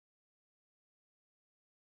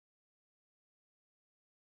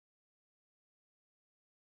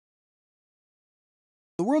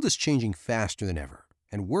The world is changing faster than ever,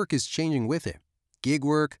 and work is changing with it. Gig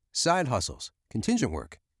work, side hustles, contingent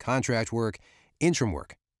work, contract work, interim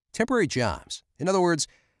work, temporary jobs. In other words,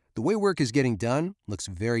 the way work is getting done looks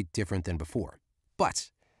very different than before.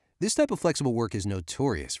 But this type of flexible work is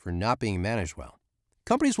notorious for not being managed well.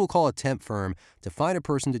 Companies will call a temp firm to find a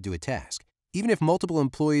person to do a task, even if multiple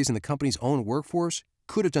employees in the company's own workforce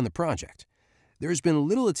could have done the project. There has been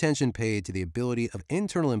little attention paid to the ability of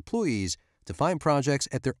internal employees to find projects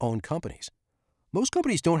at their own companies. Most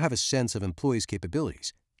companies don't have a sense of employees'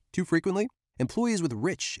 capabilities. Too frequently, employees with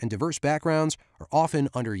rich and diverse backgrounds are often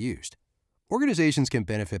underused. Organizations can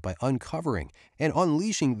benefit by uncovering and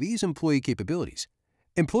unleashing these employee capabilities.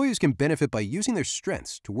 Employees can benefit by using their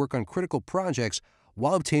strengths to work on critical projects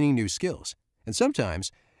while obtaining new skills. And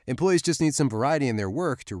sometimes, employees just need some variety in their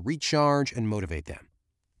work to recharge and motivate them.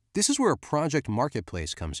 This is where a project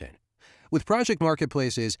marketplace comes in. With project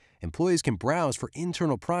marketplaces, employees can browse for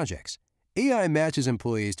internal projects. AI matches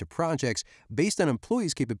employees to projects based on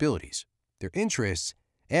employees' capabilities, their interests,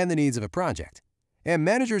 and the needs of a project. And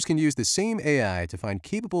managers can use the same AI to find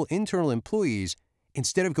capable internal employees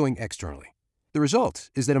instead of going externally. The result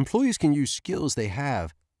is that employees can use skills they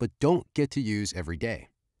have but don't get to use every day.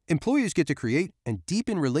 Employees get to create and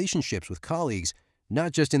deepen relationships with colleagues,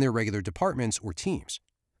 not just in their regular departments or teams.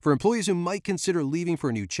 For employees who might consider leaving for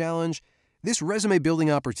a new challenge, this resume-building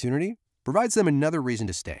opportunity provides them another reason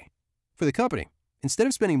to stay. For the company, instead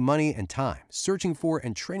of spending money and time searching for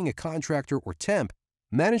and training a contractor or temp,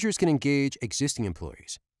 managers can engage existing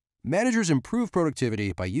employees. Managers improve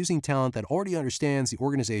productivity by using talent that already understands the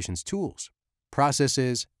organization's tools,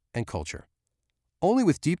 processes, and culture. Only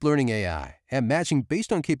with deep learning AI and matching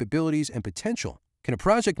based on capabilities and potential can a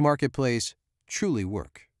project marketplace truly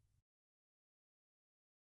work.